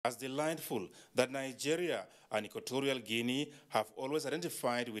as delightful that Nigeria and Equatorial Guinea have always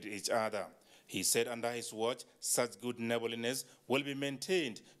identified with each other. He said under his watch, such good neighborliness will be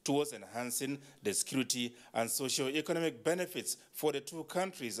maintained towards enhancing the security and socio-economic benefits for the two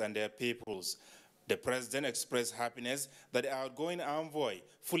countries and their peoples. The president expressed happiness that the outgoing envoy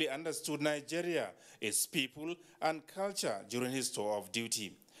fully understood Nigeria, its people and culture during his tour of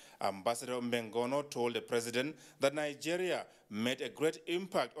duty. Ambassador Mbengono told the president that Nigeria made a great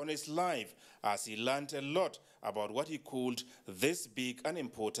impact on his life as he learned a lot about what he called this big and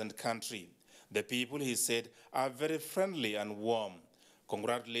important country. The people, he said, are very friendly and warm.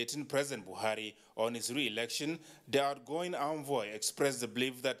 Congratulating President Buhari on his re-election, the outgoing envoy expressed the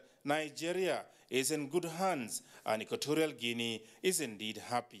belief that Nigeria is in good hands and Equatorial Guinea is indeed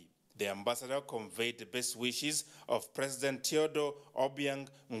happy. The ambassador conveyed the best wishes of President Theodore Obiang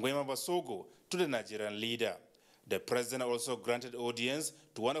Nguema Basogo to the Nigerian leader. The president also granted audience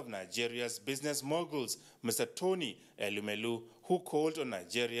to one of Nigeria's business moguls, Mr. Tony Elumelu, who called on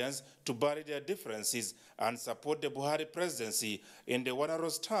Nigerians to bury their differences and support the Buhari presidency in the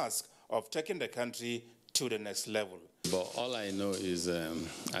onerous task of taking the country to the next level. But all I know is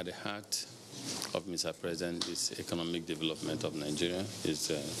at the heart of Mr. President is economic development of Nigeria,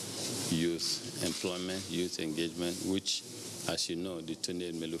 is youth employment, youth engagement, which, as you know, the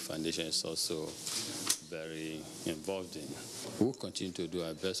Tony Elumelu Foundation is also very involved in. We'll continue to do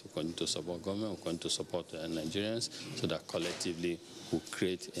our best, we'll continue to support government, we'll continue to support Nigerians so that collectively we'll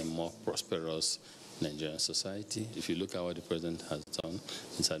create a more prosperous Nigerian society. If you look at what the president has done,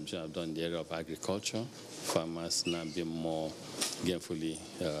 his administration have done in the area of agriculture, farmers now being more gainfully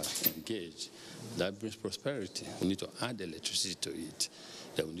engaged. That brings prosperity. We need to add electricity to it.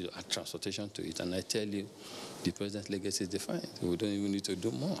 Then we need to add transportation to it. And I tell you, the president's legacy is defined. We don't even need to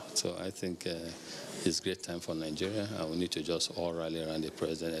do more. So I think it's a great time for Nigeria, and we need to just all rally around the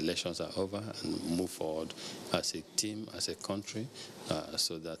president. Elections are over and move forward as a team, as a country,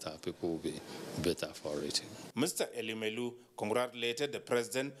 so that our people will be better for it. Mr. Elumelu congratulated the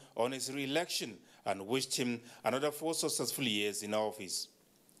president on his re-election and wished him another 4 successful years in office.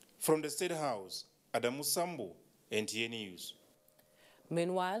 From the State House, Adamu Sambu, NTA News.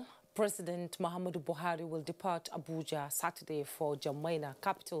 Meanwhile, President Muhammadu Buhari will depart Abuja Saturday for Jamena,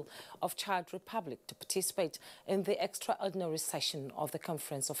 capital of Chad Republic, to participate in the extraordinary session of the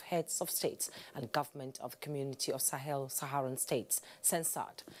Conference of Heads of States and Government of the Community of Sahel-Saharan States,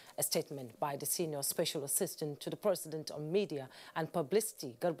 CENSAD. A statement by the Senior Special Assistant to the President on Media and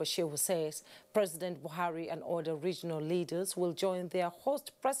Publicity, Garba Shehu, says President Buhari and other regional leaders will join their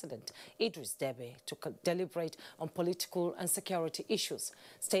host president, Idris Deby, to deliberate on political and security issues,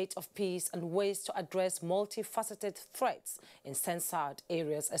 state of peace and ways to address multifaceted threats in censored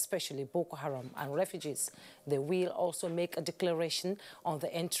areas, especially Boko Haram and refugees. They will also make a declaration on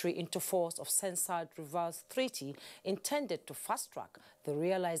the entry into force of censored reverse treaty intended to fast-track the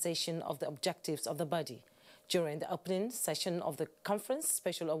realization of the objectives of the body. During the opening session of the conference,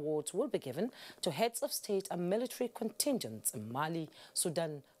 special awards will be given to heads of state and military contingents in Mali,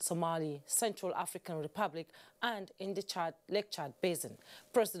 Sudan, Somalia, Central African Republic, and in the Lake Chad Basin.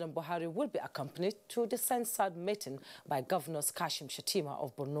 President Buhari will be accompanied to the censored meeting by Governors Kashim Shettima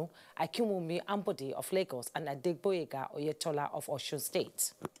of Borno, Akinwumi Ambode of Lagos, and Adegboyega Oyetola of Osun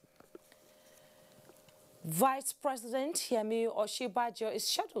State. Vice President Yemi Osinbajo is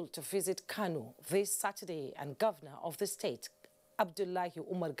scheduled to visit Kano this Saturday, and Governor of the state, Abdullahi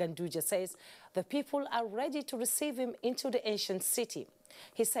Umar Ganduje, says the people are ready to receive him into the ancient city.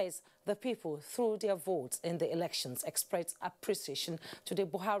 He says the people, through their votes in the elections, expressed appreciation to the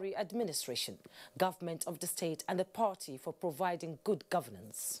Buhari administration, government of the state, and the party for providing good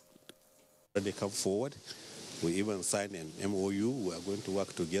governance. They come forward. We even signed an MOU. We are going to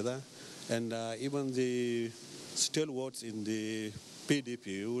work together. And even the stalwarts in the PDP,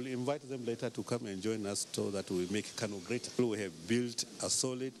 we will invite them later to come and join us so that we make Kano greater. We have built a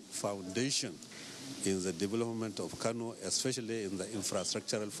solid foundation in the development of Kano, especially in the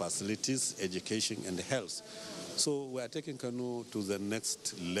infrastructural facilities, education and health. So we are taking Kano to the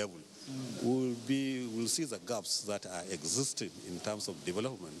next level. We'll see the gaps that are existing in terms of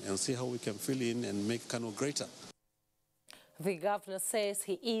development and see how we can fill in and make Kano greater. The governor says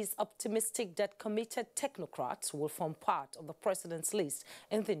he is optimistic that committed technocrats will form part of the president's list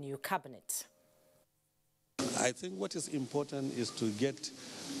in the new cabinet. I think what is important is to get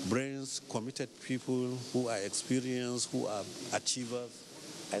brains, committed people who are experienced, who are achievers.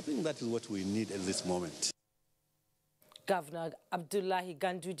 I think that is what we need at this moment. Governor Abdullahi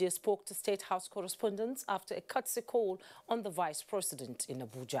Ganduje spoke to State House correspondents after a courtesy call on the vice president in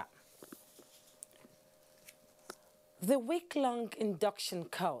Abuja. The week-long induction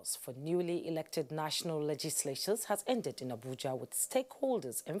course for newly elected national legislatures has ended in Abuja, with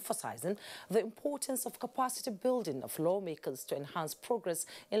stakeholders emphasizing the importance of capacity building of lawmakers to enhance progress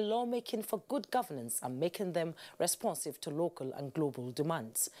in lawmaking for good governance and making them responsive to local and global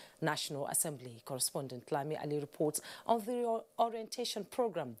demands. National Assembly correspondent Lami Ali reports on the orientation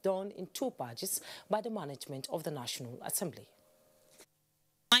program done in 2 batches by the management of the National Assembly.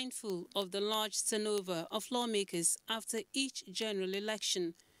 Mindful of the large turnover of lawmakers after each general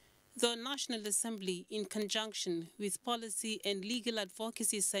election, the National Assembly, in conjunction with Policy and Legal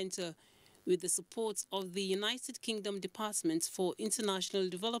Advocacy Center, with the support of the United Kingdom Department for International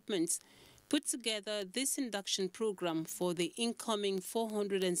Development, put together this induction program for the incoming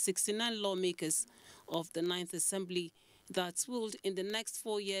 469 lawmakers of the 9th Assembly that will, in the next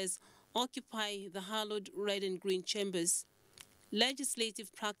 4 years, occupy the hallowed red and green chambers.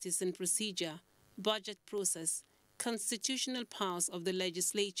 Legislative practice and procedure, budget process, constitutional powers of the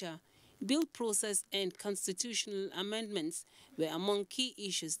legislature, bill process and constitutional amendments were among key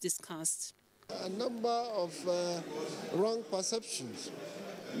issues discussed. A number of wrong perceptions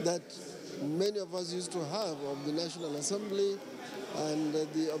that many of us used to have of the National Assembly and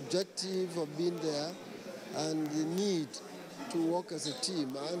the objective of being there and the need to work as a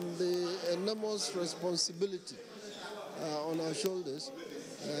team and the enormous responsibility on our shoulders.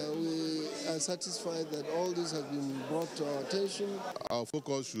 We are satisfied that all this has been brought to our attention. Our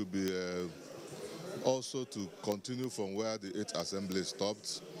focus should be also to continue from where the 8th Assembly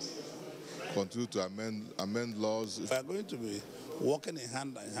stopped, continue to amend laws. We are going to be working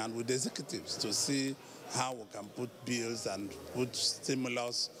hand in hand with the executives to see how we can put bills and put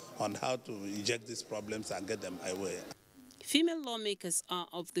stimulus on how to inject these problems and get them away. Female lawmakers are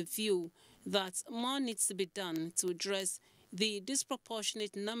of the view that more needs to be done to address the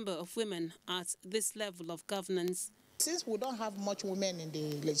disproportionate number of women at this level of governance. Since we don't have much women in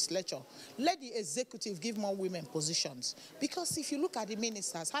the legislature, let the executive give more women positions. Because if you look at the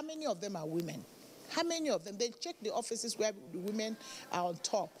ministers, how many of them are women? How many of them? They check the offices where the women are on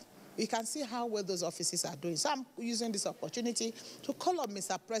top. You can see how well those offices are doing. So I'm using this opportunity to call on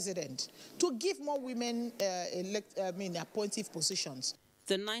Mr. President to give more women appointive positions.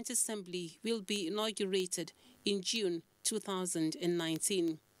 The 9th Assembly will be inaugurated in June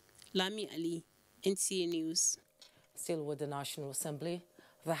 2019. Lami Ali, NTA News. Still with the National Assembly,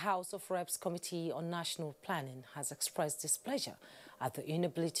 the House of Reps Committee on National Planning has expressed displeasure at the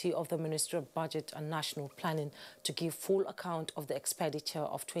inability of the Ministry of Budget and National Planning to give full account of the expenditure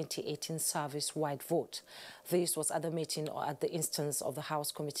of 2018 service-wide vote. This was at the meeting at the instance of the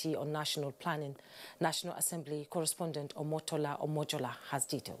House Committee on National Planning. National Assembly correspondent Omotola Omojola has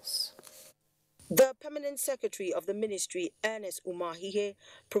details. The Permanent Secretary of the Ministry, Ernest Umahihe,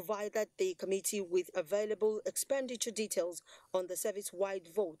 provided the committee with available expenditure details on the service-wide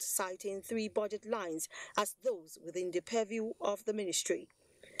vote, citing 3 budget lines as those within the purview of the ministry.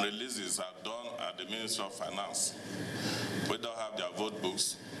 Releases are done at the Ministry of Finance. We don't have their vote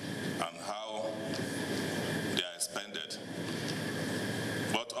books and how they are expended.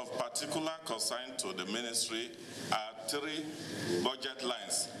 But of particular concern to the ministry are 3 budget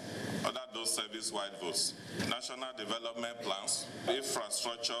lines under those service-wide votes: National Development Plans,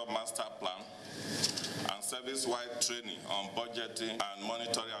 Infrastructure Master Plan, and service-wide training on budgeting and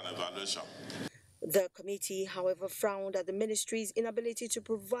monitoring and evaluation. The committee, however, frowned at the ministry's inability to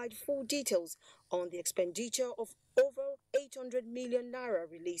provide full details on the expenditure of over 800 million naira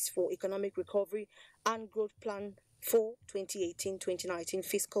released for economic recovery and growth plan for 2018-2019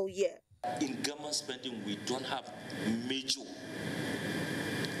 fiscal year. In government spending, we don't have major.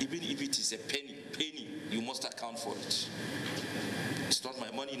 Even if it is a penny, you must account for it. It's not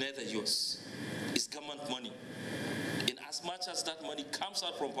my money, neither yours. It's government money. In as much as that money comes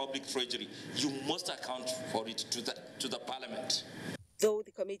out from public treasury, you must account for it to the parliament. Though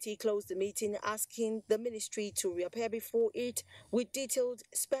the committee closed the meeting asking the ministry to reappear before it with detailed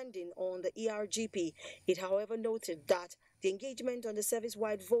spending on the ERGP, it however noted that the engagement on the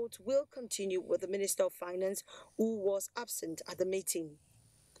service-wide vote will continue with the Minister of Finance, who was absent at the meeting.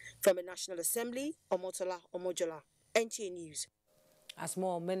 From the National Assembly, Omotola Omojola, NTA News. As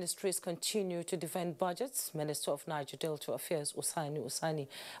more ministries continue to defend budgets, Minister of Niger Delta Affairs Usani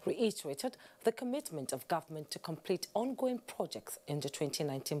reiterated the commitment of government to complete ongoing projects in the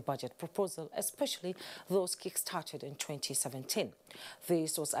 2019 budget proposal, especially those kick-started in 2017.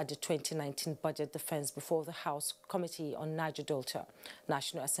 This was at the 2019 budget defense before the House Committee on Niger Delta.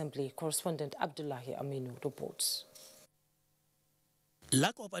 National Assembly correspondent Abdullahi Aminu reports.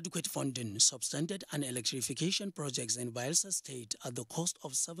 Lack of adequate funding substandard and electrification projects in Bayelsa State at the cost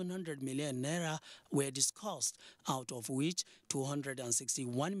of 700 million naira were discussed, out of which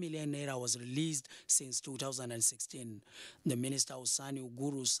 261 million naira was released since 2016. The Minister Usani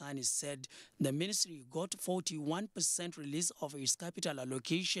Uguru Usani said the ministry got 41% release of its capital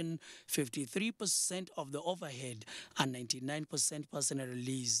allocation, 53% of the overhead, and 99% personal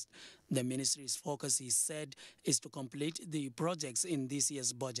release. The ministry's focus, he said, is to complete the projects in this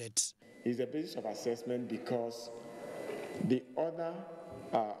year's budget. It's a basis of assessment because the other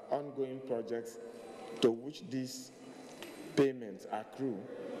ongoing projects to which these payments accrue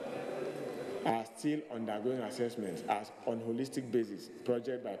are still undergoing assessments as on holistic basis,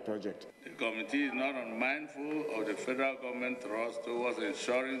 project by project. The committee is not unmindful of the federal government thrust towards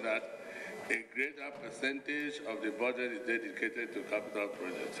ensuring that a greater percentage of the budget is dedicated to capital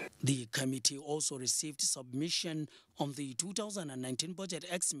projects. The committee also received submission on the 2019 budget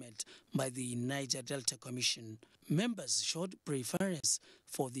estimate by the Niger Delta Commission. Members showed preference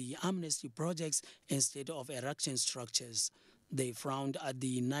for the amnesty projects instead of erection structures. They frowned at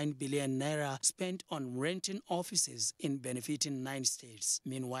the 9 billion naira spent on renting offices in benefiting 9 states.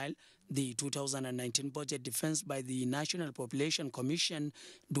 Meanwhile, the 2019 budget defense by the National Population Commission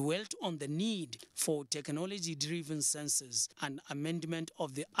dwelt on the need for technology-driven census and amendment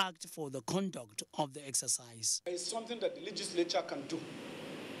of the Act for the conduct of the exercise. It's something that the legislature can do.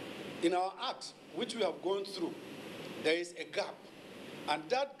 In our Act, which we have gone through, there is a gap, and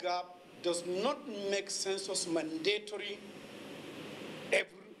that gap does not make census mandatory every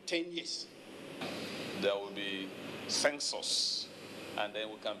 10 years. There will be census, and then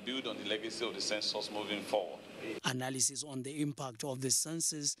we can build on the legacy of the census moving forward. Analysis on the impact of the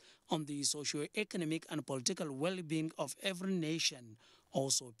census on the socio-economic and political well-being of every nation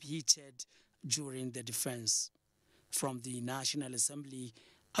also appeared during the defense. From the National Assembly,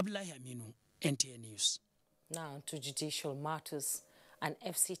 Abdullahi Aminu, NTA News. Now to judicial matters. An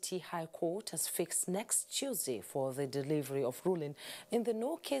FCT High Court has fixed next Tuesday for the delivery of ruling in the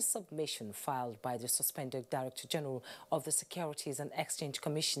no-case submission filed by the suspended Director General of the Securities and Exchange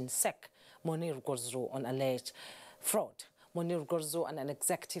Commission, SEC, Monir Gorzo, on alleged fraud. Monir Gorzo and an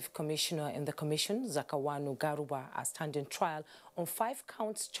executive commissioner in the commission, Zakawanu Garuba, are standing trial on 5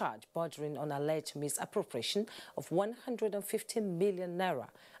 counts charged bordering on alleged misappropriation of 150 million naira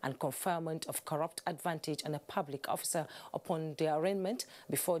and conferment of corrupt advantage on a public officer upon their arraignment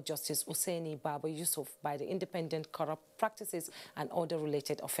before Justice Hussaini Baba Yusuf by the Independent Corrupt Practices and Other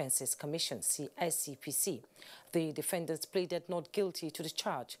Related Offences Commission, SCPC. The defendants pleaded not guilty to the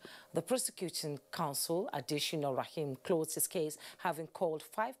charge. The prosecuting counsel, Additional Rahim, closed his case, having called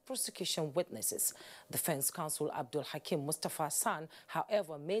 5 prosecution witnesses. Defense counsel Abdul Hakim Mustafa San,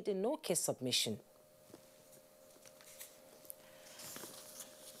 however, made a no-case submission.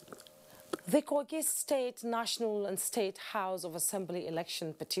 The Kogi State National and State House of Assembly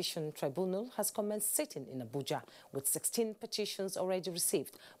Election Petition Tribunal has commenced sitting in Abuja, with 16 petitions already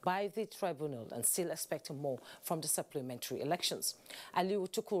received by the tribunal and still expecting more from the supplementary elections. Aliu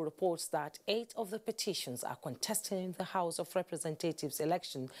Tukur reports that 8 of the petitions are contesting the House of Representatives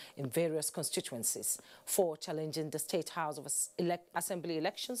election in various constituencies, 4 challenging the State House of Assembly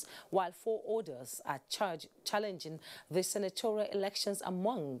elections, while 4 others are challenging the senatorial elections.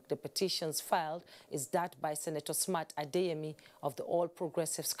 Among the petitions filed is that by Senator Smart Adeyemi of the All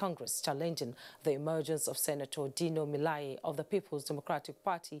Progressives Congress, challenging the emergence of Senator Dino Milaye of the People's Democratic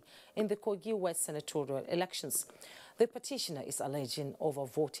Party in the Kogi West senatorial elections. The petitioner is alleging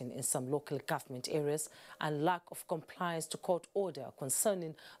overvoting in some local government areas and lack of compliance to court order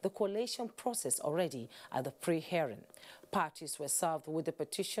concerning the collation process already at the pre-hearing. Parties were served with the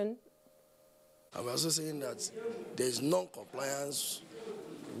petition. I'm also saying that there is non-compliance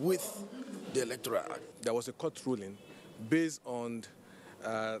with the Electoral Act. There was a court ruling based on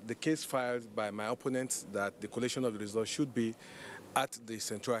the case filed by my opponents that the collation of the results should be at the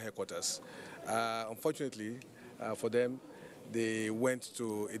central headquarters. Unfortunately for them, they went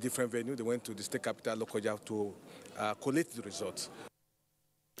to a different venue. They went to the state capital, Lokoja, to collate the results.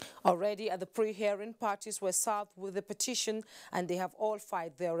 Already at the pre-hearing, parties were served with the petition and they have all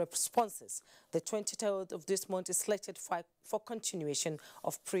filed their responses. The 23rd of this month is slated for continuation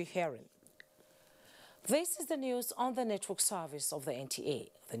of pre-hearing. This is the news on the network service of the NTA.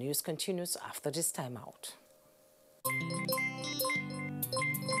 The news continues after this time out.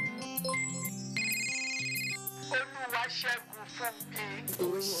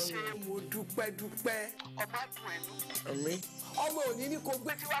 Ọmọ òní ní kò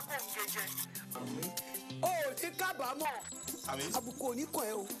gbé tí wá kò ń gẹjẹ. Ó ní kábàámọ̀. Àbùkù òní kàn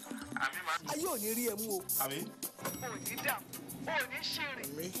ẹ́ o. Ayé òní rí ẹ mú o. Ó ní dààmú.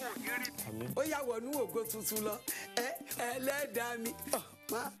 Ó yá wọnú ògo tuntun lọ. Ẹlẹ́dàá mi.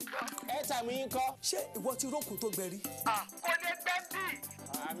 Ẹ tà mí ńkọ́. Ṣé ìwọ ti rókun tó gbẹ rí? Kò lè gbẹ́ bí.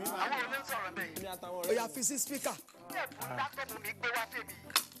 Àwọn ò lè sọ̀rọ̀ bẹ́ẹ̀. Ó yá fi sí spíkà. Ilé ẹ̀fọ́ látọ̀mù mi gbé wá fèmí.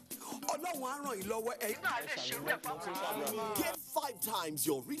 Ọlọ́run á ràn yín lọ́wọ́. Get 5 times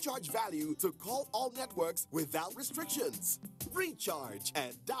your recharge value to call all networks without restrictions. Recharge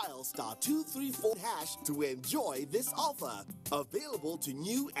and dial *234# to enjoy this offer. Available to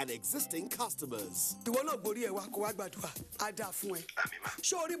new and existing customers. Ìwọ náà borí ẹ̀ wá kó wá gbàdúrà. Á dáa fún ẹ.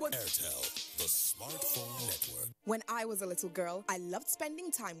 Ṣé orí bó. Airtel, the smartphone network. When I was a little girl, I loved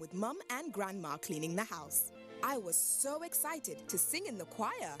spending time with Mum and Grandma cleaning the house. I was so excited to sing in the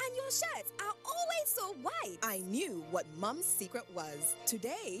choir. And your shirts are always so white. I knew what Mum's secret was.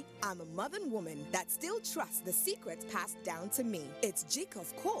 Today, I'm a modern woman that still trusts the secrets passed down to me. It's Jik,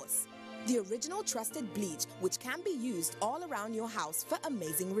 of course. The original trusted bleach, which can be used all around your house for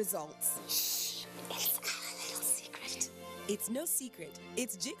amazing results. Shh, it's our little secret. It's no secret.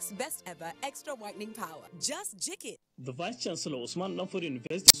 It's Jik's best ever extra whitening power. Just Jik it. The Vice-Chancellor Usman Danfodiyo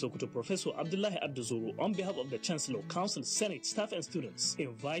University Sokoto, Professor Abdullahi Abduzuru, on behalf of the Chancellor, Council, Senate, staff and students,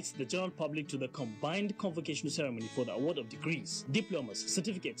 invites the general public to the combined convocation ceremony for the award of degrees, diplomas,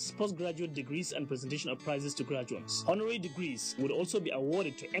 certificates, postgraduate degrees and presentation of prizes to graduates. Honorary degrees would also be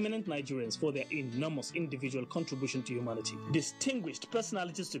awarded to eminent Nigerians for their enormous individual contribution to humanity. Distinguished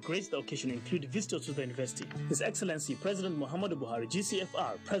personalities to grace the occasion include visitors to the university, His Excellency President Muhammadu Buhari,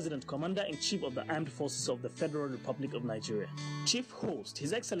 GCFR, President Commander-in-Chief of the Armed Forces of the Federal Republic of Nigeria. Chief Host,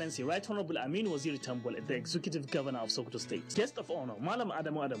 His Excellency Right Honorable Amin Waziri Tambol, the Executive Governor of Sokoto State. Guest of Honor, Malam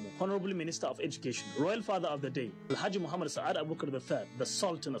Adamu, Honorable Minister of Education, Royal Father of the Day, Alhaji Muhammad Saad Abubakar III, the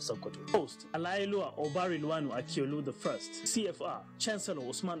Sultan of Sokoto. Host, Alailua Obari Luanu Akiolu I, CFR, Chancellor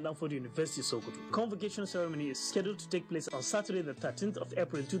Usman Danfodiyo University Sokoto. Convocation ceremony is scheduled to take place on Saturday the 13th of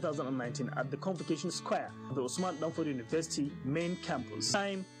April 2019 at the Convocation Square, the Usman Danfodiyo University main campus.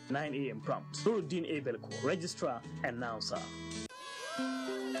 Time 9 a.m. prompt. Nuruddin Abelko, Registrar, Announcer.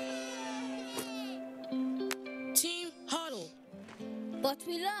 Team huddle. But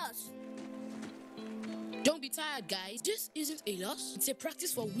we lost. Don't be tired, guys. This isn't a loss. It's a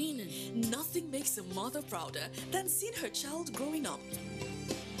practice for winning. Nothing makes a mother prouder than seeing her child growing up.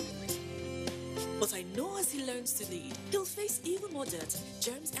 But I know as he learns to lead, he'll face even more dirt,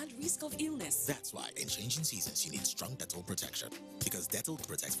 germs, and risk of illness. That's why in changing seasons, you need strong Dettol protection. Because Dettol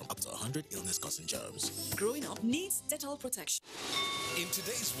protects from up to 100 illness-causing germs. Growing up needs Dettol protection. In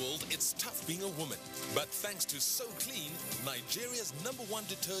today's world, it's tough being a woman. But thanks to So Clean, Nigeria's #1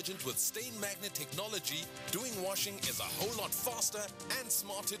 detergent with stain magnet technology, doing washing is a whole lot faster and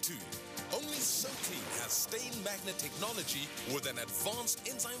smarter too. Only So Clean has stain magnet technology with an advanced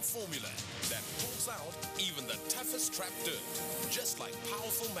enzyme formula that pulls out even the toughest trapped dirt, just like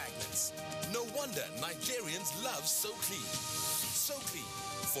powerful magnets. No wonder Nigerians love So Clean. So Clean,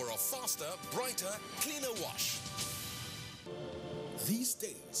 for a faster, brighter, cleaner wash. These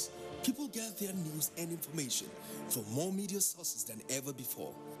days, people get their news and information from more media sources than ever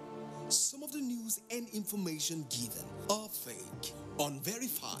before. Some of the news and information given are fake,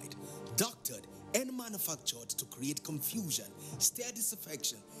 unverified, doctored, and manufactured to create confusion, stir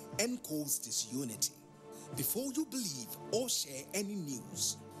disaffection, and cause disunity. Before you believe or share any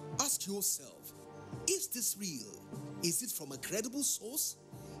news, ask yourself, is this real? Is it from a credible source?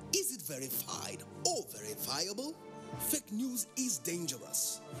 Is it verified or verifiable? Fake news is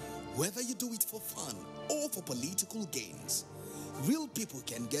dangerous, whether you do it for fun or for political gains. Real people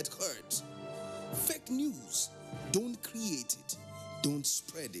can get hurt. Fake news, don't create it, don't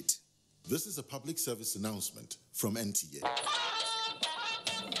spread it. This is a public service announcement from NTA.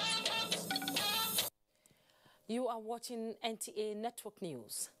 You are watching NTA Network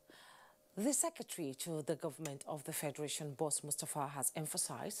News. The Secretary to the Government of the Federation, Boss Mustafa, has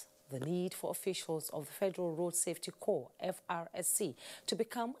emphasized the need for officials of the Federal Road Safety Corps, FRSC, to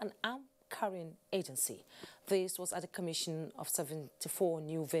become an armed carrying agency. This was at the commission of 74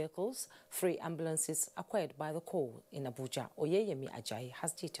 new vehicles, 3 ambulances acquired by the Corps in Abuja. Oyeyemi Ajayi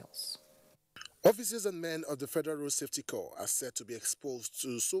has details. Officers and men of the Federal Road Safety Corps are said to be exposed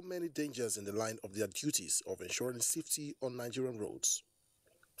to so many dangers in the line of their duties of ensuring safety on Nigerian roads.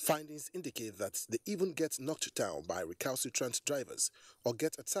 Findings indicate that they even get knocked down by recalcitrant drivers or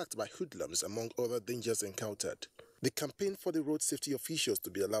get attacked by hoodlums, among other dangers encountered. The campaign for the road safety officials to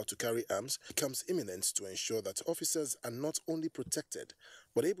be allowed to carry arms becomes imminent to ensure that officers are not only protected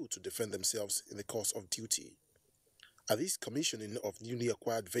but able to defend themselves in the course of duty. This commissioning of newly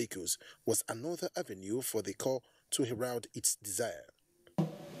acquired vehicles was another avenue for the Corps to herald its desire.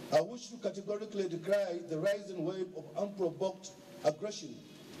 I wish to categorically decry the rising wave of unprovoked aggression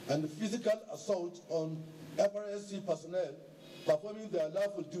and physical assault on FRSC personnel performing their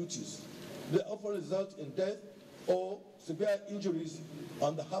lawful duties. They often result in death or severe injuries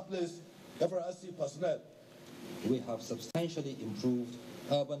on the hapless FRSC personnel. We have substantially improved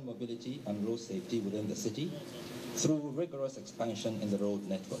urban mobility and road safety within the city through rigorous expansion in the road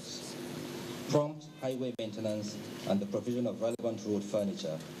networks, prompt highway maintenance, and the provision of relevant road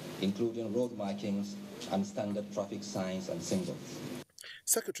furniture, including road markings and standard traffic signs and symbols.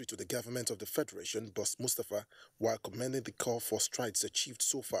 Secretary to the Government of the Federation, Boss Mustafa, while commending the call for strides achieved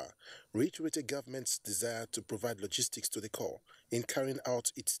so far, reiterated government's desire to provide logistics to the corps in carrying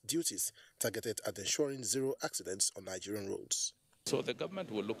out its duties targeted at ensuring zero accidents on Nigerian roads. So the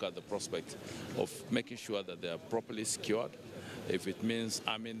government will look at the prospect of making sure that they are properly secured. If it means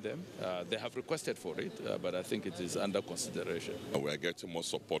arming them, they have requested for it, but I think it is under consideration. We are getting more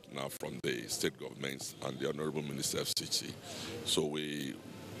support now from the state governments and the Honorable Minister of FCT. So we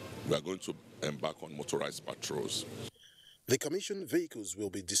are going to embark on motorized patrols. The commissioned vehicles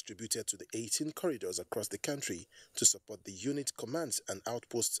will be distributed to the 18 corridors across the country to support the unit commands and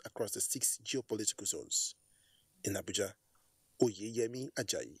outposts across the 6 geopolitical zones. In Abuja, Oyeyemi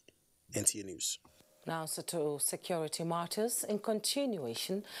Ajayi, NTA News. Now to security matters. In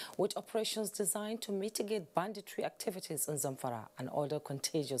continuation with operations designed to mitigate banditry activities in Zamfara and other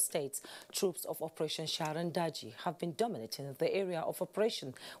contiguous states, troops of Operation Sharon Daji have been dominating the area of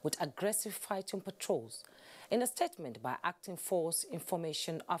operation with aggressive fighting patrols. In a statement by Acting Force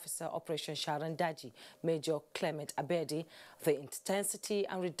Information Officer Operation Sharon Daji, Major Clement Abedi, the intensity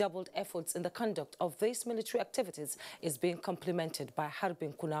and redoubled efforts in the conduct of these military activities is being complemented by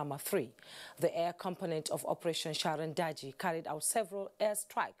Harbin Kunama 3. The air component of Operation Sharon Daji carried out several air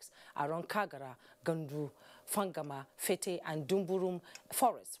strikes around Kagara, Gandu, Fangama, Fete and Dumburum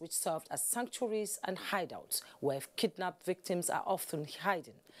forests, which served as sanctuaries and hideouts where kidnapped victims are often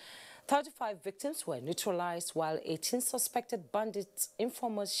hiding. 35 victims were neutralized, while 18 suspected bandits,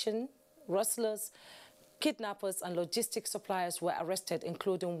 information, rustlers, kidnappers and logistics suppliers were arrested,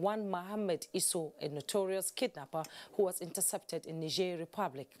 including one Mohammed Iso, a notorious kidnapper who was intercepted in Niger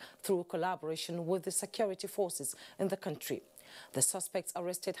Republic through collaboration with the security forces in the country. The suspects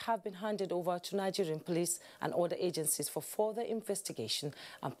arrested have been handed over to Nigerian police and other agencies for further investigation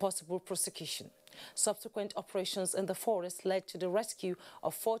and possible prosecution. Subsequent operations in the forest led to the rescue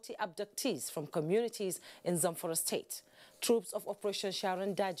of 40 abductees from communities in Zamfara State. Troops of Operation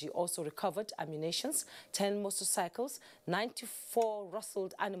Sharon Daji also recovered ammunition, 10 motorcycles, 94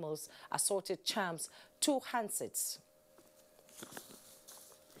 rustled animals, assorted charms, 2 handsets.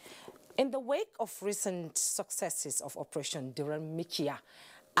 In the wake of recent successes of Operation Duran Mikia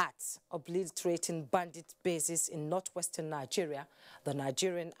at obliterating bandit bases in northwestern Nigeria, the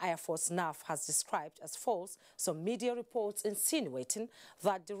Nigerian Air Force NAF has described as false some media reports insinuating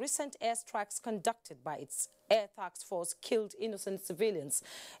that the recent airstrikes conducted by its Air Task Force killed innocent civilians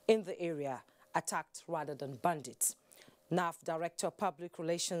in the area, attacked rather than bandits. NAF Director of Public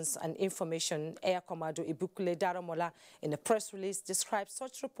Relations and Information, Air Commodore Ibukule Daramola, in a press release described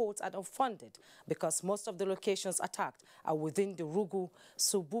such reports as unfounded because most of the locations attacked are within the Rugu,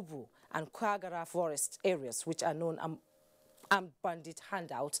 Sububu and Kwagara forest areas, which are known armed bandit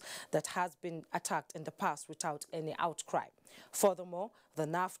handouts that has been attacked in the past without any outcry. Furthermore, the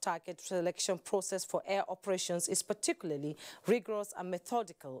NAF target selection process for air operations is particularly rigorous and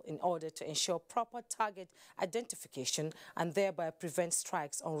methodical in order to ensure proper target identification and thereby prevent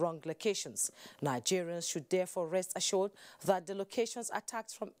strikes on wrong locations. Nigerians should therefore rest assured that the locations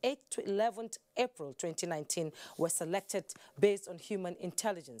attacked from 8th to 11th April 2019 were selected based on human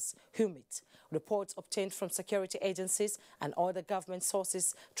intelligence, HUMIT, reports obtained from security agencies and other government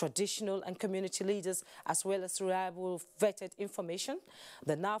sources, traditional and community leaders, as well as reliable vetted information.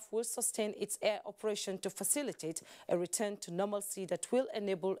 The NAF will sustain its air operation to facilitate a return to normalcy that will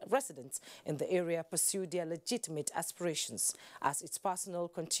enable residents in the area pursue their legitimate aspirations, as its personnel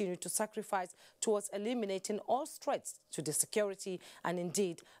continue to sacrifice towards eliminating all threats to the security and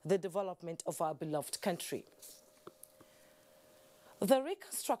indeed the development of our beloved country. The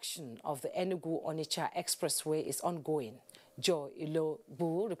reconstruction of the Enugu-Onitsha Expressway is ongoing. Joe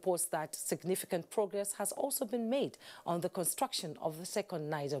Ilobu reports that significant progress has also been made on the construction of the second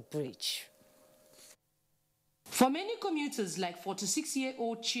Niger Bridge. For many commuters like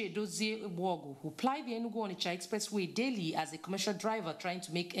 46-year-old Chiedozie Wogu, who ply the Enugu-Onitsha Expressway daily as a commercial driver trying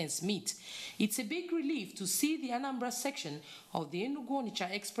to make ends meet, it's a big relief to see the Anambra section of the Enugu-Onitsha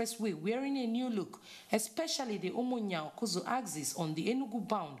Expressway wearing a new look, especially the Omonya-Okozo axis on the Enugu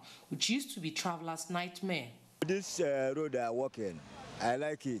bound, which used to be travelers' nightmare. This road are working. I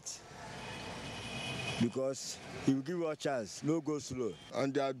like it because he will give us a chance, no go slow.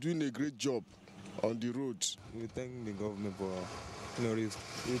 And they are doing a great job on the road. We thank the government for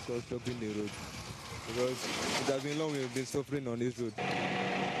reconstructing the road because it has been long we've been suffering on this road.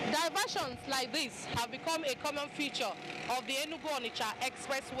 Diversions like this have become a common feature of the Enugu-Onitsha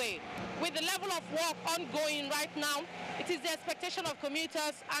Expressway. With the level of work ongoing right now, it is the expectation of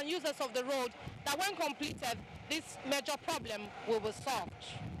commuters and users of the road that when completed, this major problem will be solved.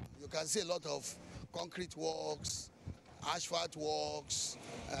 You can see a lot of concrete works, asphalt works,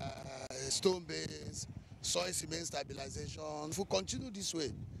 stone base, soil cement stabilization. If we continue this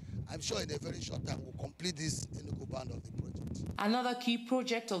way, I'm sure in a very short time we'll complete this Enugu band of the project. Another key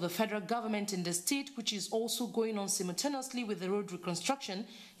project of the federal government in the state, which is also going on simultaneously with the road reconstruction,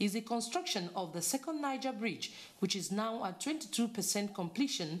 is the construction of the second Niger Bridge, which is now at 22%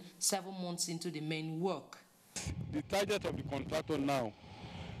 completion 7 months into the main work. The target of the contractor now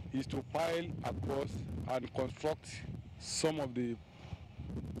is to pile across and construct some of the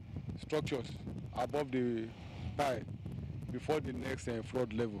structures above the pile before the next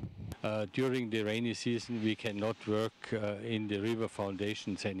flood level. During the rainy season, we cannot work in the river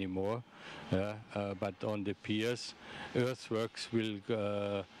foundations anymore, but on the piers, earthworks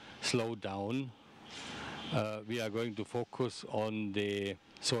will slow down. We are going to focus on the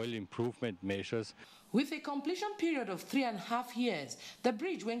soil improvement measures. With a completion period of 3.5 years, the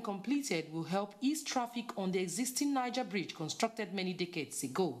bridge, when completed, will help ease traffic on the existing Niger Bridge constructed many decades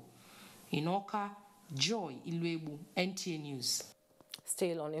ago. In Oka, Joy Iluebu, NTA News.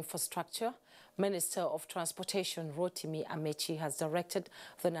 Still on infrastructure, Minister of Transportation Rotimi Amechi has directed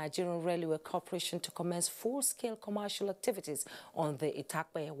the Nigerian Railway Corporation to commence full-scale commercial activities on the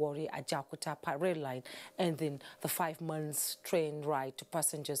Itakpe-Warri-Ajaokuta rail line, ending the 5 months train ride to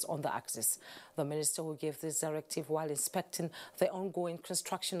passengers on the axis. The minister, who gave this directive while inspecting the ongoing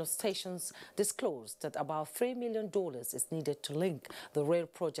construction of stations, disclosed that about $3 million is needed to link the rail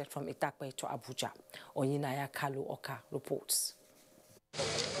project from Itakpe to Abuja. Oyinaya Kalu Oka reports.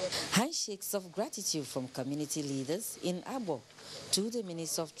 Handshakes of gratitude from community leaders in Abo to the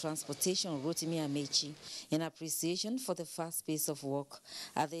Minister of Transportation Rotimi Amechi in appreciation for the fast pace of work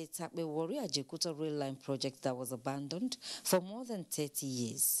at the Itakpe-Warri-Ajaokuta rail line project that was abandoned for more than 30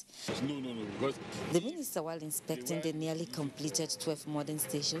 years. The minister, while inspecting the nearly completed 12 modern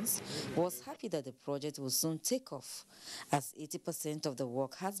stations, was happy that the project will soon take off, as 80% of the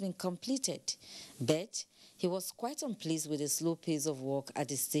work has been completed. But he was quite unpleased with the slow pace of work at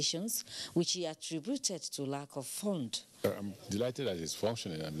the stations, which he attributed to lack of fund. I'm delighted that it's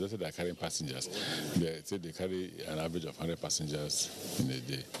functioning. I'm delighted that carrying passengers. They say they carry an average of 100 passengers in a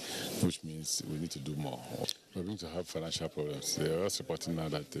day, which means we need to do more. We're going to have financial problems. They are also reporting now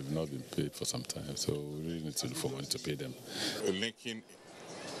that they've not been paid for some time, so we really need to look for money to pay them. Linking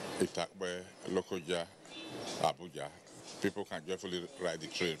Itakpe, Lokoja, Abuja, people can joyfully ride the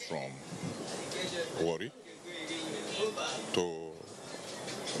train from Warri to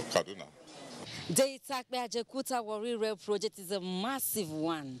Kaduna. The Itakpe-Ajaokuta Warri Rail project is a massive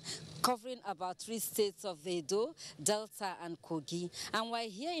one, covering about 3 states of Edo, Delta and Kogi. And we're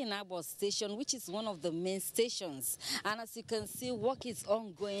here in Abo Station, which is one of the main stations. And as you can see, work is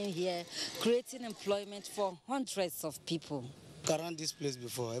ongoing here, creating employment for hundreds of people. Around this place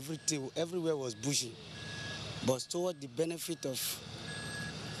before, everywhere was bushy. But toward the benefit of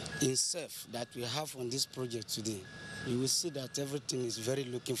itself that we have on this project today, you will see that everything is very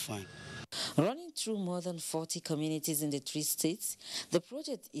looking fine. Running through more than 40 communities in the 3 states, the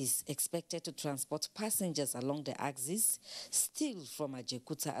project is expected to transport passengers along the axis, steel from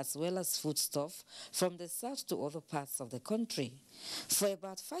Ajaokuta, as well as foodstuff from the south to other parts of the country. For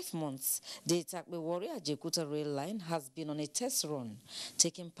about 5 months, the Itakpe-Warri-Ajaokuta rail line has been on a test run,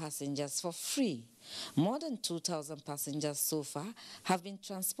 taking passengers for free. More than 2,000 passengers so far have been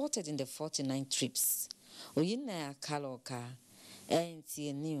transported in the 49 trips. Oyinaya Kaloka,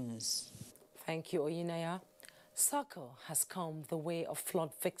 NTA News. Thank you, Oyinaya. Circle has come the way of flood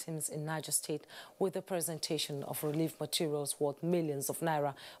victims in Niger State with the presentation of relief materials worth millions of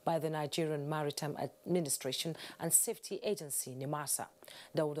naira by the Nigerian Maritime Administration and Safety Agency, NIMASA.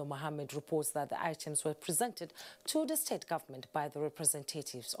 Dauda Mohammed reports that the items were presented to the state government by the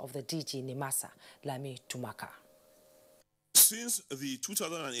representatives of the DG NIMASA, Lami Tumaka. Since the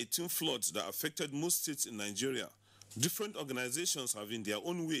 2018 floods that affected most states in Nigeria, different organizations have in their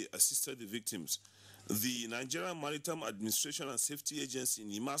own way assisted the victims. The Nigerian Maritime Administration and Safety Agency,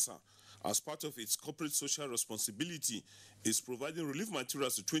 NIMASA, as part of its corporate social responsibility, is providing relief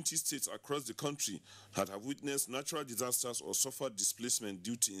materials to 20 states across the country that have witnessed natural disasters or suffered displacement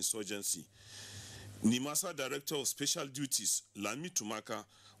due to insurgency. NIMASA Director of Special Duties, Lami Tumaka,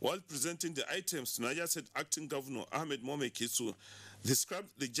 while presenting the items to Niger State Acting Governor Ahmed Mohamed Ketsu, described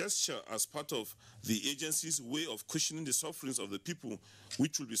the gesture as part of the agency's way of cushioning the sufferings of the people,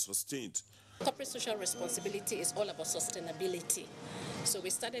 which will be sustained. Corporate social responsibility is all about sustainability. So we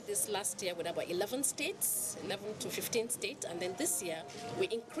started this last year with about 11 states, 11 to 15 states, and then this year we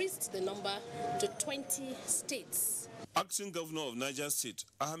increased the number to 20 states. Acting Governor of Niger State,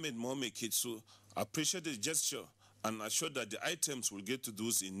 Ahmed Mohamed Ketsu, appreciated the gesture and assured that the items will get to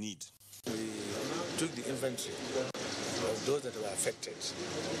those in need. We took the inventory of those that were affected,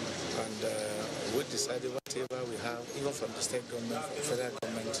 and we decided whatever we have, even from the state government, from the federal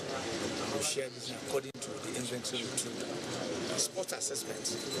government, we share this according to the inventory we took, a spot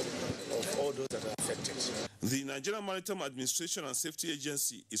assessment of all those that are affected. The Nigerian Maritime Administration and Safety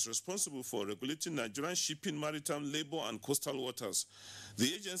Agency is responsible for regulating Nigerian shipping, maritime, labor, and coastal waters.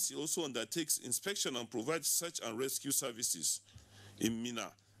 The agency also undertakes inspection and provides search and rescue services. In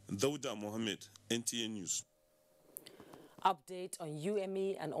Mina, Dauda Mohammed, NTA News. Update on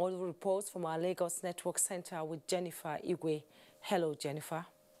UME and all the reports from our Lagos Network Center with Jennifer Igwe. Hello, Jennifer.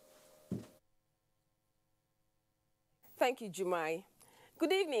 Thank you, Jumai.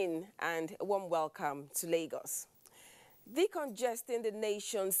 Good evening and a warm welcome to Lagos. Decongesting the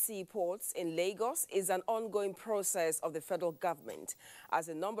nation's seaports in Lagos is an ongoing process of the federal government as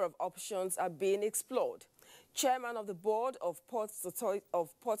a number of options are being explored. Chairman of the Board of Ports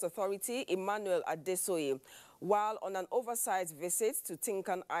Authority, Emmanuel Adesoye, while on an oversight visit to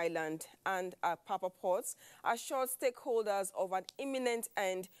Tinkan Island and Apapa ports, assured stakeholders of an imminent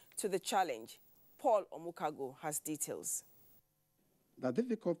end to the challenge. Paul Omukago has details. The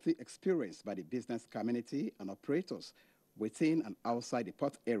difficulty experienced by the business community and operators within and outside the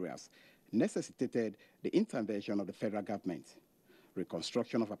port areas necessitated the intervention of the federal government.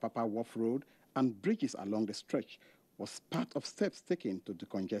 Reconstruction of Apapa Wharf Road and bridges along the stretch was part of steps taken to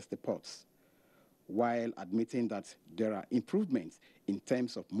decongest the ports. While admitting that there are improvements in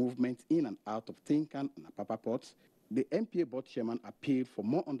terms of movement in and out of Tinkan and Apapa ports, the MPA board chairman appealed for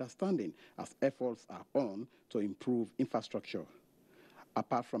more understanding as efforts are on to improve infrastructure.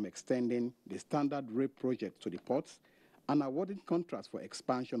 Apart from extending the standard rail project to the ports and awarding contracts for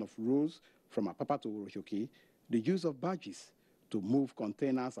expansion of roads from Apapa to Uroshoki, the use of barges to move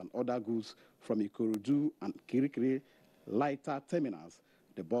containers and other goods from Ikorodu and Kirikiri lighter terminals,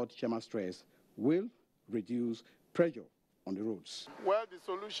 the board chairman stressed, will reduce pressure on the roads. Well, the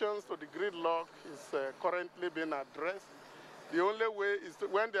solutions to the gridlock is currently being addressed. The only way is to,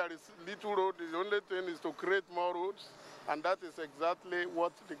 when there is little road, the only thing is to create more roads. And that is exactly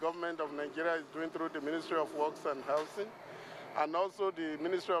what the government of Nigeria is doing through the Ministry of Works and Housing and also the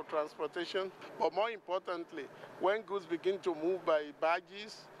Ministry of Transportation. But more importantly, when goods begin to move by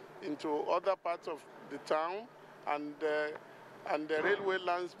barges into other parts of the town and the railway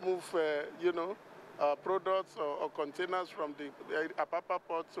lines move, products or containers from the Apapa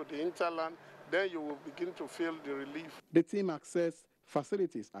port to the hinterland, then you will begin to feel the relief. The team accessed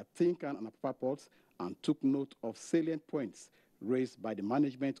facilities at Tinkan and Apapa ports and took note of salient points raised by the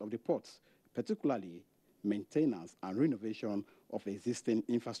management of the ports, particularly maintenance and renovation of existing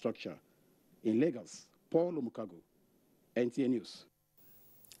infrastructure. In Lagos, Paul Omukago, NTA News.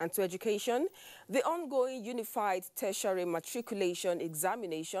 And to education, the ongoing Unified Tertiary Matriculation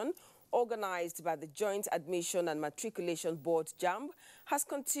Examination organized by the Joint Admission and Matriculation Board, JAMB, has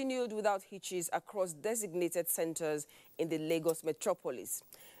continued without hitches across designated centers in the Lagos metropolis.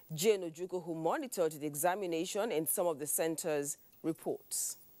 Jane Ojuko, who monitored the examination in some of the centers,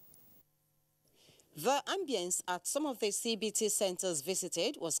 reports. The ambience at some of the CBT centers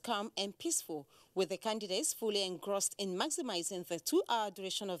visited was calm and peaceful, with the candidates fully engrossed in maximizing the 2-hour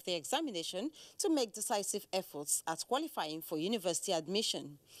duration of the examination to make decisive efforts at qualifying for university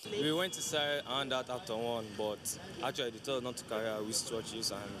admission. We went to say around that after 1, but actually they told not to carry our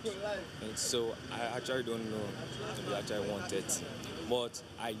wristwatches, and so I actually don't know if they actually wanted. But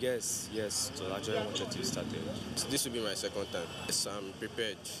I guess, yes, so I actually wanted to start it. This will be my second time. Yes, I'm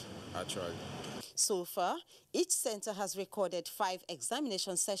prepared, actually. So far, each center has recorded 5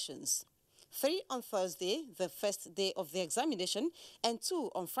 examination sessions. 3 on Thursday, the first day of the examination, and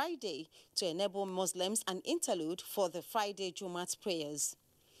 2 on Friday to enable Muslims an interlude for the Friday Jumat prayers.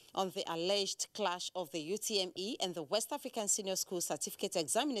 On the alleged clash of the UTME and the West African Senior School Certificate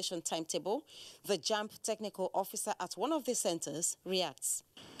Examination timetable, the JAMB technical officer at one of the centers reacts.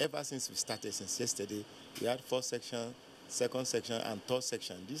 Ever since we started, since yesterday, we had 4 sections, 2nd section and 3rd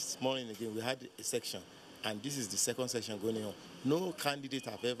section. This morning again, we had a section, and this is the 2nd section going on. No candidate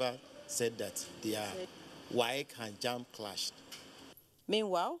have ever said that their WAEC and JAMB clashed.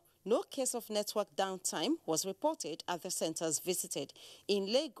 Meanwhile, no case of network downtime was reported at the centers visited.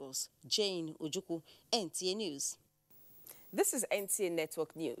 In Lagos, Jane Ojukwu, NTA News. This is NTA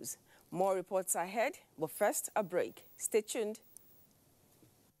Network News. More reports ahead, but first a break. Stay tuned.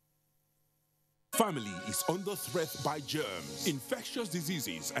 Family is under threat by germs. Infectious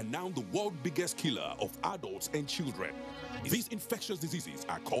diseases are now the world's biggest killer of adults and children. These infectious diseases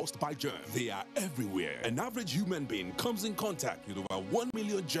are caused by germs. They are everywhere. An average human being comes in contact with over 1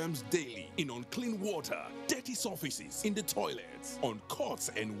 million germs daily in unclean water, dirty surfaces, in the toilets, on cuts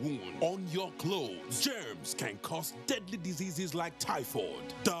and wounds, on your clothes. Germs can cause deadly diseases like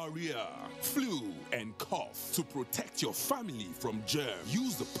typhoid, diarrhea, flu, and cough. To protect your family from germs,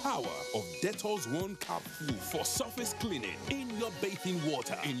 use the power of Dettol's One Cup Full for surface cleaning in your bathing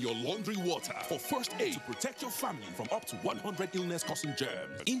water, in your laundry water, for first aid to protect your family from up to 100 illness-causing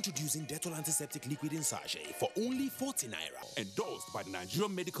germs. Introducing Dettol Antiseptic Liquid in Sachet for only 40 naira. Endorsed by the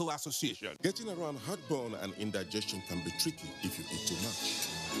Nigerian Medical Association. Getting around heartburn and indigestion can be tricky if you eat too much.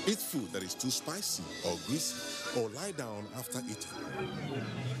 Eat food that is too spicy or greasy, or lie down after eating.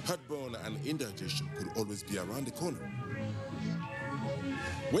 Heartburn and indigestion could always be around the corner.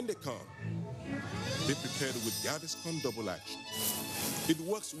 When they come, be prepared with Gaviscon Double Action. It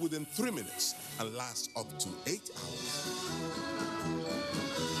works within 3 minutes and lasts up to 8 hours.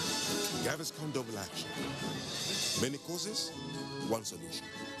 Gaviscon Double Action. Many causes, one solution.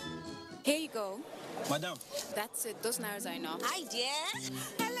 Here you go. Madam. That's it. Those nairas are enough. Hi, dear.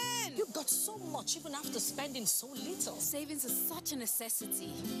 Helen! You got so much even after spending so little. Savings is such a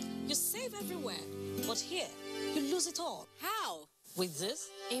necessity. You save everywhere, but here, you lose it all. How? With this?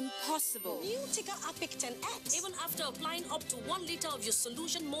 Impossible. New Tika Apic 10X. Even after applying up to 1 liter of your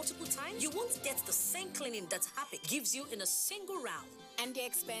solution multiple times, you won't get the same cleaning that Hapic gives you in a single round. And the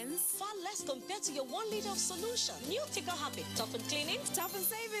expense? Far less compared to your 1 liter of solution. New Tika Hapic. Toughen cleaning, toughen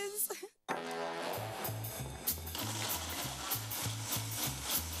savings.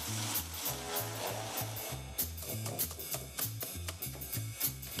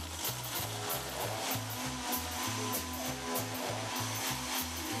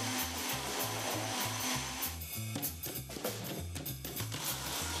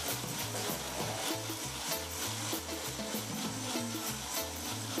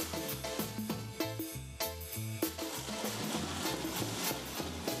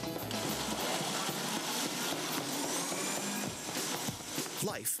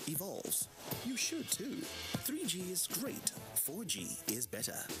 Life evolves. You should too. 3G is great. 4G is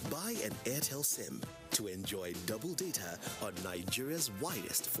better. Buy an Airtel SIM to enjoy double data on Nigeria's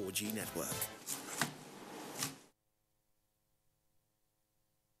widest 4G network.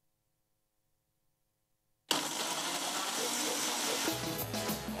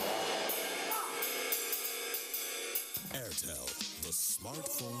 Airtel, the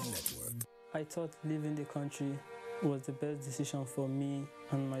smartphone network. I thought leaving the country was the best decision for me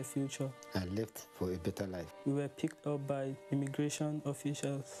and my future. I left for a better life. We were picked up by immigration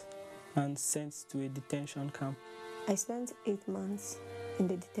officials and sent to a detention camp. I spent 8 months in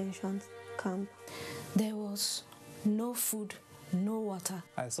the detention camp. There was no food, no water.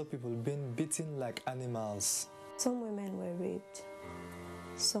 I saw people being beaten like animals. Some women were raped.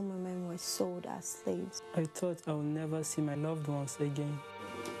 Some women were sold as slaves. I thought I would never see my loved ones again.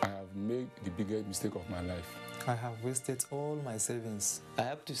 I have made the biggest mistake of my life. I have wasted all my savings. I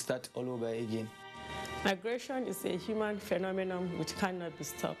have to start all over again. Migration is a human phenomenon which cannot be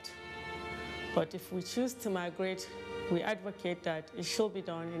stopped. But if we choose to migrate, we advocate that it should be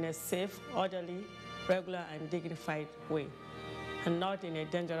done in a safe, orderly, regular, and dignified way, and not in a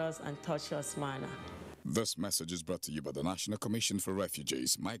dangerous and tortuous manner. This message is brought to you by the National Commission for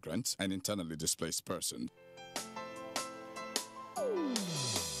Refugees, Migrants, and Internally Displaced Persons.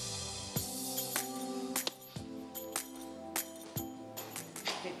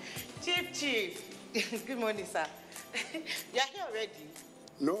 Chief. Good morning, sir. You're here already?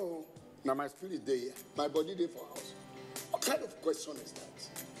 No. Now my spirit day here. My body day for house. What kind of question is that?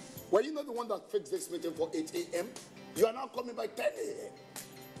 Were you not the one that fixed this meeting for 8 a.m.? You are now coming by 10 a.m.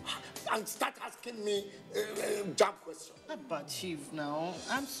 and start asking me jam questions. But Chief, now,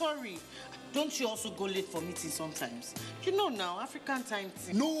 I'm sorry. Don't you also go late for meetings sometimes? You know now, African time.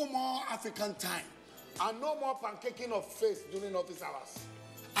 No more African time. And no more pancaking of face during office hours.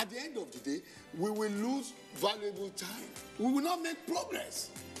 At the end of the day, we will lose valuable time. We will not make progress.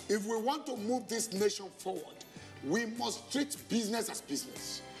 If we want to move this nation forward, we must treat business as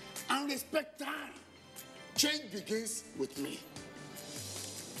business and respect time. Change begins with me.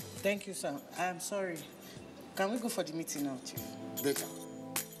 Thank you, sir. I'm sorry. Can we go for the meeting now, Chief? Better.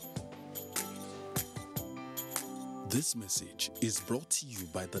 This message is brought to you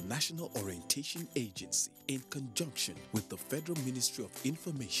by the National Orientation Agency in conjunction with the Federal Ministry of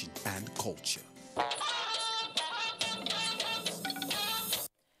Information and Culture.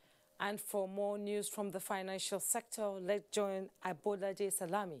 And for more news from the financial sector, let's join Abolade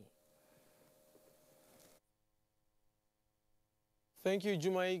Salami. Thank you,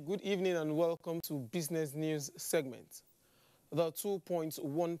 Jumai. Good evening and welcome to Business News segment. The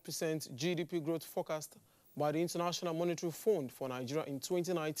 2.1% GDP growth forecast by the International Monetary Fund for Nigeria in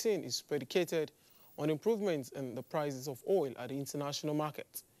 2019 is predicated on improvements in the prices of oil at the international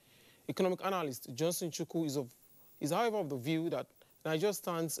market. Economic analyst Johnson Chukwu is however of the view that Nigeria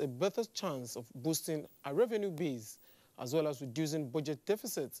stands a better chance of boosting a revenue base as well as reducing budget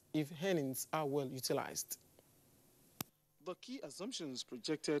deficits if earnings are well utilized. The key assumptions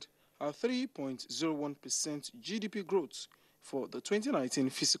projected are 3.01% GDP growth for the 2019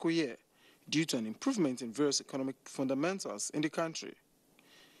 fiscal year due to an improvement in various economic fundamentals in the country.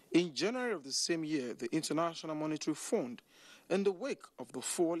 In January of the same year, the International Monetary Fund, in the wake of the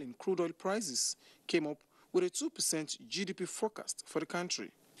fall in crude oil prices, came up with a 2% GDP forecast for the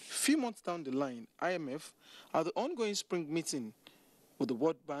country. Few months down the line, IMF, at the ongoing spring meeting with the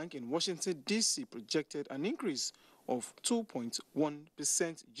World Bank in Washington, D.C., projected an increase of 2.1%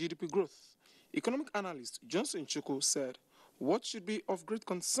 GDP growth. Economic analyst Johnson Chukwu said, what should be of great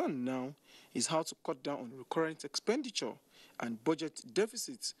concern now is how to cut down on recurrent expenditure and budget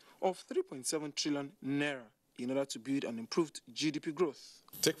deficits of 3.7 trillion naira in order to build an improved GDP growth.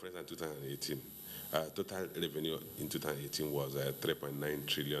 Take for instance 2018. Total revenue in 2018 was 3.9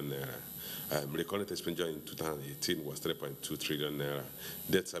 trillion naira. Recurrent expenditure in 2018 was 3.2 trillion naira.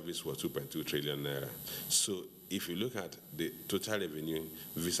 Debt service was 2.2 trillion naira. So if you look at the total revenue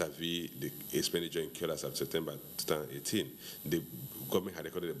vis-a-vis the expenditure incurred as of September 2018, the government had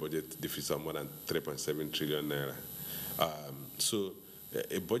recorded a budget deficit of more than 3.7 trillion naira. So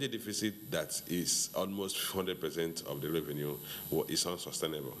a budget deficit that is almost 100% of the revenue is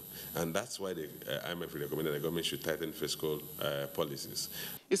unsustainable. And that's why the IMF recommended the government should tighten fiscal policies.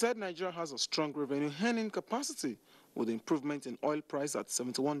 He said Nigeria has a strong revenue earning capacity with improvement in oil price at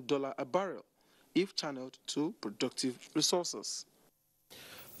 $71 a barrel if channeled to productive resources.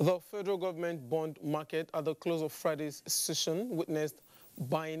 The federal government bond market at the close of Friday's session witnessed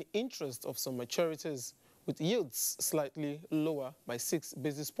buying interest of some maturities, with yields slightly lower by 6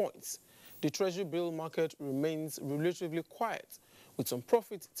 basis points. The Treasury bill market remains relatively quiet, with some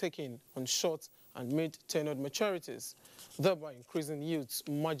profit taken on short and mid-tenured maturities, thereby increasing yields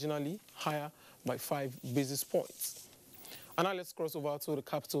marginally higher by 5 basis points. And now let's cross over to the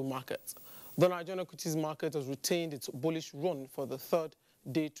capital market. The Nigerian equities market has retained its bullish run for the third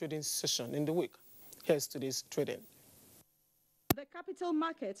day trading session in the week. Here's today's trading. The capital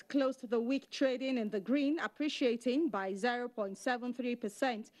market closed the week trading in the green, appreciating by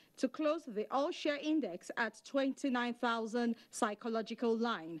 0.73% to close the all-share index at 29,000 psychological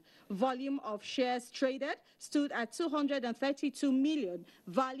line. Volume of shares traded stood at 232 million,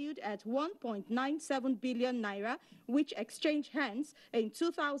 valued at 1.97 billion naira, which exchanged hands in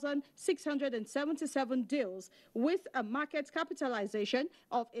 2,677 deals, with a market capitalization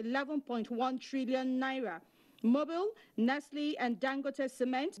of 11.1 trillion naira. Mobil, Nestle and Dangote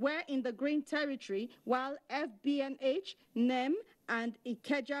Cement were in the green territory, while FBNH, NEM and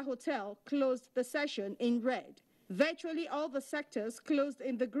Ikeja Hotel closed the session in red. Virtually all the sectors closed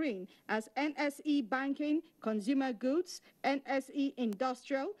in the green as NSE Banking, Consumer Goods, NSE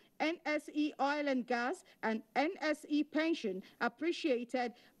Industrial, NSE Oil and Gas and NSE Pension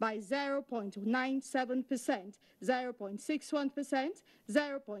appreciated by 0.97%, 0.61%,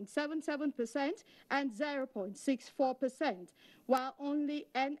 0.77% and 0.64%, while only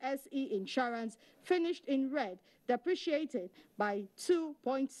NSE Insurance finished in red, depreciated by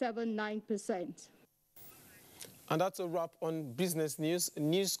 2.79%. And that's a wrap on business news.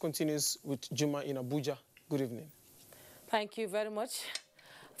 News continues with Juma in Abuja. Good evening. Thank you very much.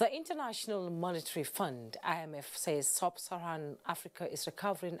 The International Monetary Fund, IMF, says sub-Saharan Africa is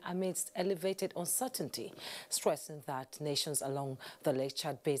recovering amidst elevated uncertainty, stressing that nations along the Lake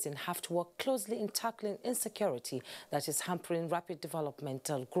Chad Basin have to work closely in tackling insecurity that is hampering rapid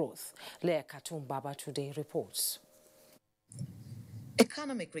developmental growth. Leah Katum Baba today reports.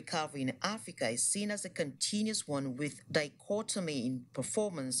 Economic recovery in Africa is seen as a continuous one with dichotomy in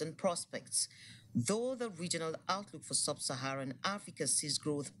performance and prospects. Though the regional outlook for sub-Saharan Africa sees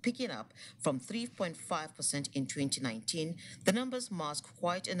growth picking up from 3.5% in 2019, the numbers mask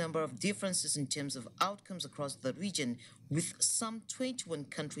quite a number of differences in terms of outcomes across the region, with some 21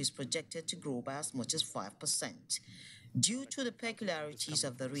 countries projected to grow by as much as 5%. Due to the peculiarities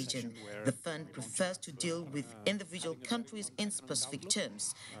of the region, the fund prefers to deal with individual countries in specific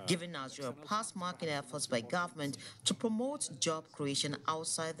terms, giving Nigeria past marking efforts by government to promote job creation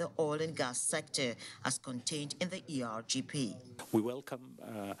outside the oil and gas sector as contained in the ERGP. We welcome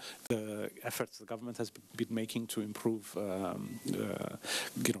the efforts the government has been making to improve,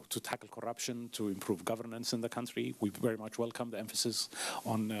 to tackle corruption, to improve governance in the country. We very much welcome the emphasis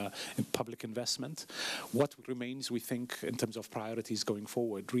on public investment. What remains, we think, in terms of priorities going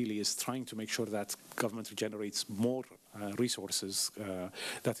forward, really is trying to make sure that government generates more resources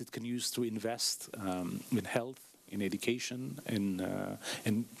that it can use to invest in health, in education,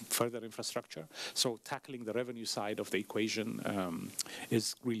 in further infrastructure. So tackling the revenue side of the equation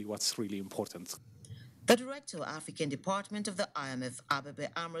is really what's really important. The Director of African Department of the IMF, Ababe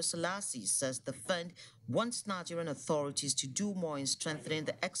Amr Selassie, says the fund wants Nigerian authorities to do more in strengthening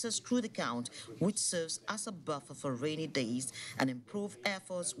the excess crude account, which serves as a buffer for rainy days, and improve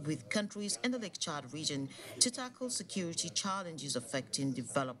efforts with countries in the Lake Chad region to tackle security challenges affecting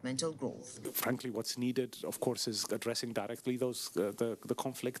developmental growth. Frankly, what's needed, of course, is addressing directly those the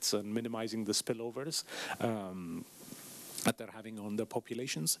conflicts and minimizing the spillovers that they're having on the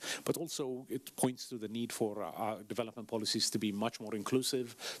populations, but also it points to the need for our development policies to be much more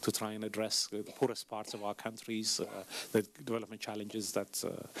inclusive, to try and address the poorest parts of our countries, the development challenges that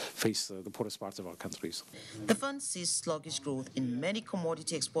face the poorest parts of our countries. The fund sees sluggish growth in many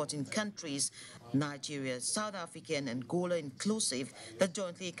commodity exporting countries, Nigeria, South Africa, and Angola inclusive, that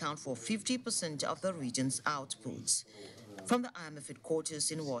jointly account for 50% of the region's outputs. From the IMF headquarters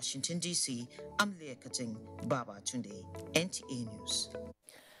in Washington, D.C., I'm Leah Kating, Baba Tunde, NTA News.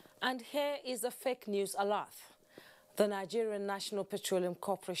 And here is the fake news alert. The Nigerian National Petroleum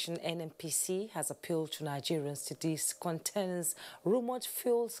Corporation, NNPC, has appealed to Nigerians to discountenance rumored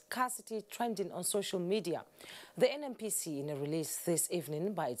fuel scarcity trending on social media. The NNPC, in a release this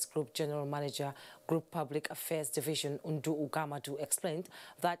evening by its Group General Manager, Group Public Affairs Division, Undu Ugamadu, explained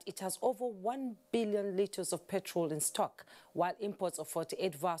that it has over 1 billion litres of petrol in stock, while imports of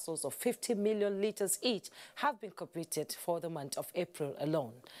 48 vessels of 50 million litres each have been completed for the month of April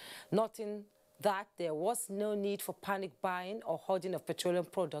alone. Noting that there was no need for panic buying or hoarding of petroleum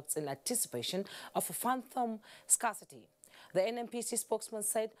products in anticipation of a phantom scarcity. The NNPC spokesman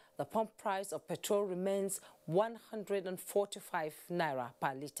said the pump price of petrol remains 145 naira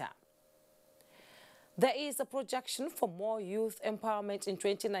per litre. There is a projection for more youth empowerment in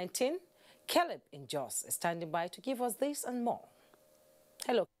 2019. Caleb in Jos is standing by to give us this and more.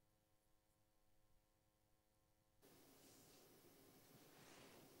 Hello.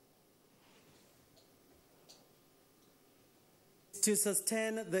 To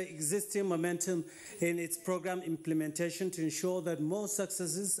sustain the existing momentum in its program implementation to ensure that more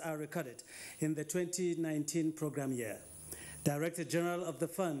successes are recorded in the 2019 program year. Director General of the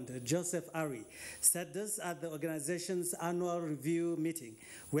Fund, Joseph Ari, said this at the organization's annual review meeting,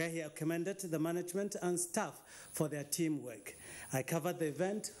 where he commended the management and staff for their teamwork. I covered the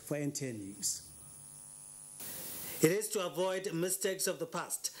event for NTN News. It is to avoid mistakes of the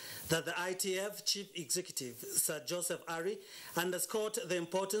past that the ITF Chief Executive, Sir Joseph Ari, underscored the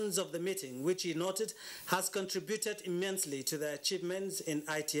importance of the meeting, which he noted has contributed immensely to the achievements in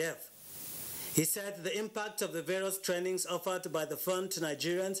ITF. He said the impact of the various trainings offered by the fund to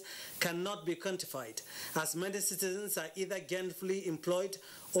Nigerians cannot be quantified, as many citizens are either gainfully employed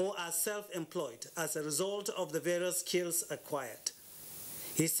or are self-employed as a result of the various skills acquired.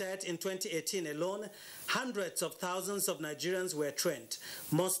 He said in 2018 alone, hundreds of thousands of Nigerians were trained,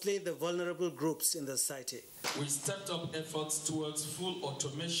 mostly the vulnerable groups in the society. We stepped up efforts towards full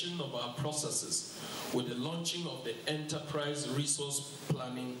automation of our processes with the launching of the Enterprise Resource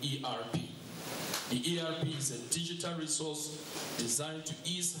Planning ERP. The ERP is a digital resource designed to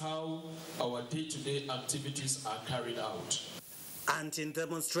ease how our day-to-day activities are carried out. And in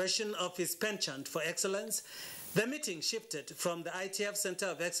demonstration of his penchant for excellence, the meeting shifted from the ITF Center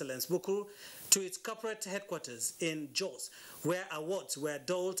of Excellence, Bukuru, to its corporate headquarters in Jos, where awards were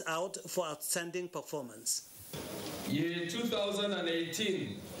doled out for outstanding performance. Year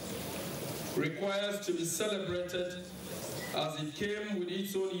 2018 requires to be celebrated as it came with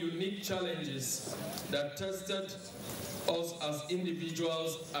its own unique challenges that tested us as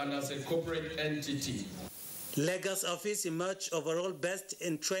individuals and as a corporate entity. Lagos office emerged overall best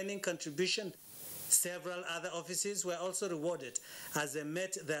in training contribution. Several other offices were also rewarded as they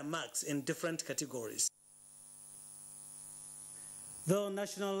met their marks in different categories. The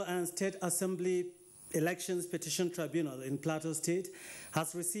National and State Assembly Elections Petition Tribunal in Plateau State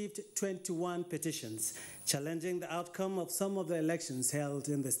has received 21 petitions challenging the outcome of some of the elections held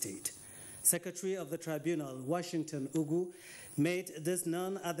in the state. Secretary of the Tribunal, Washington Ugu, made this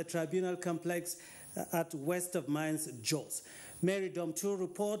known at the Tribunal Complex at west of Mines, Jos. Mary Domtu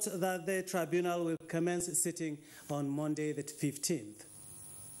reports that the Tribunal will commence sitting on Monday the 15th.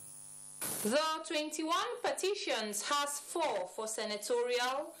 The 21 petitions has 4 for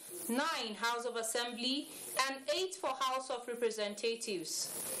senatorial, 9 House of Assembly, and 8 for House of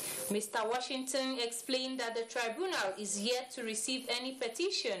Representatives. Mr. Washington explained that the tribunal is yet to receive any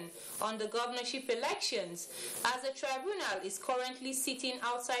petition on the governorship elections, as the tribunal is currently sitting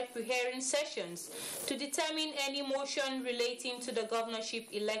outside pre-hearing sessions to determine any motion relating to the governorship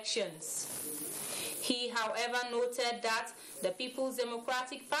elections. He, however, noted that the People's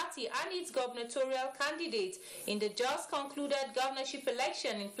Democratic Party and its gubernatorial candidate in the just concluded governorship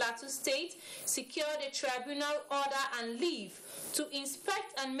election in Plateau State secured a tribunal order and leave to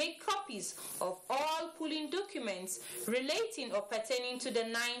inspect and make copies of all polling documents relating or pertaining to the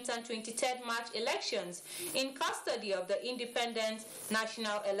 9th and 23rd March elections in custody of the Independent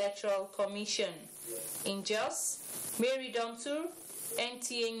National Electoral Commission. In Jos, Mary Domtur,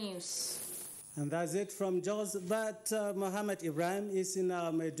 NTA News. And that's it from Jos, but Mohammed Ibrahim is in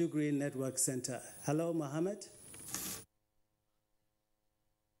our Maiduguri Network Center. Hello, Mohammed.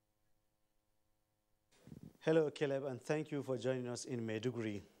 Hello, Caleb, and thank you for joining us in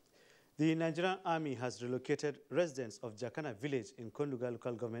Maiduguri. The Nigerian Army has relocated residents of Jakana village in Konduga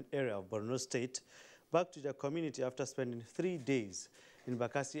local government area of Borno State back to their community after spending 3 days in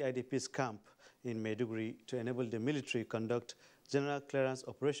Bakassi IDP's camp in Maiduguri to enable the military conduct general clearance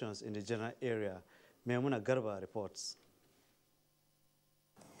operations in the general area. Maimuna Garba reports.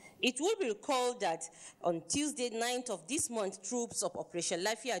 It will be recalled that on Tuesday 9th of this month, troops of Operation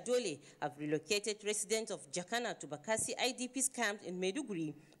Lafia Dole have relocated residents of Jakana to Bakassi IDP's camp in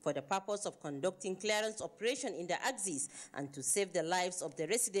Maiduguri for the purpose of conducting clearance operation in the axis and to save the lives of the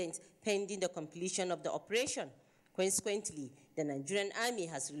residents pending the completion of the operation. Consequently, the Nigerian Army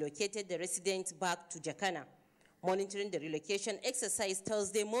has relocated the residents back to Jakana. Monitoring the relocation exercise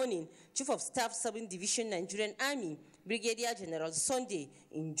Thursday morning, Chief of Staff 7th Division Nigerian Army, Brigadier General Sunday,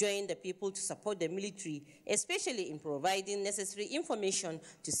 enjoined the people to support the military, especially in providing necessary information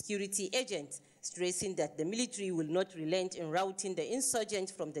to security agents, stressing that the military will not relent in routing the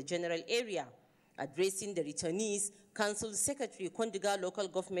insurgents from the general area. Addressing the returnees, Council Secretary Konduga Local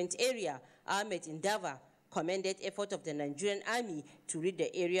Government Area, Ahmed Indava, commended effort of the Nigerian Army to rid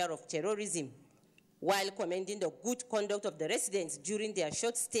the area of terrorism. While commending the good conduct of the residents during their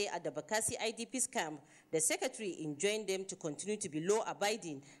short stay at the Bakassi IDP's camp, the secretary enjoined them to continue to be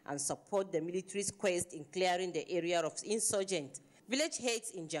law-abiding and support the military's quest in clearing the area of insurgents. Village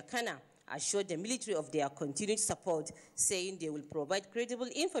heads in Jakana assured the military of their continued support, saying they will provide credible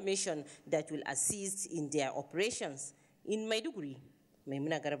information that will assist in their operations. In Maiduguri,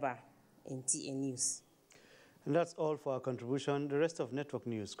 Maimuna Garba, NTA News. And that's all for our contribution. The rest of Network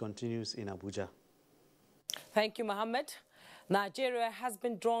News continues in Abuja. Thank you, Mohammed. Nigeria has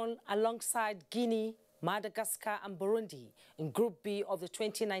been drawn alongside Guinea, Madagascar and Burundi in Group B of the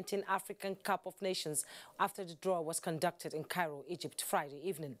 2019 African Cup of Nations after the draw was conducted in Cairo, Egypt, Friday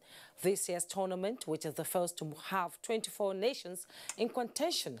evening. This year's tournament, which is the first to have 24 nations in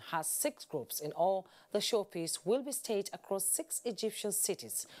contention, has 6 groups in all. The showpiece will be staged across 6 Egyptian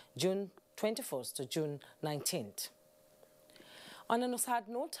cities, June 21st to June 19th. On a sad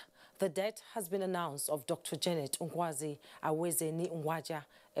note, the death has been announced of Dr. Janet Ungwazi Awezeni Ungwaja,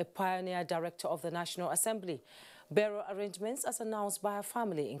 a pioneer director of the National Assembly. Burial arrangements, as announced by her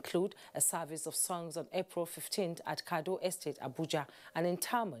family, include a service of songs on April 15th at Kado Estate, Abuja, and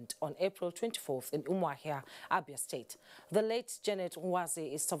interment on April 24th in Umuahia, Abia State. The late Janet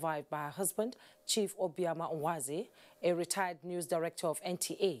Ungwazi is survived by her husband, Chief Obiama Ungwazi, a retired news director of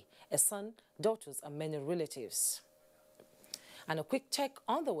NTA, a son, daughters, and many relatives. And a quick check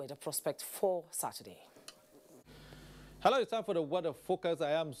on the weather prospect for Saturday. Hello, it's time for the weather focus.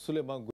 I am Suleiman.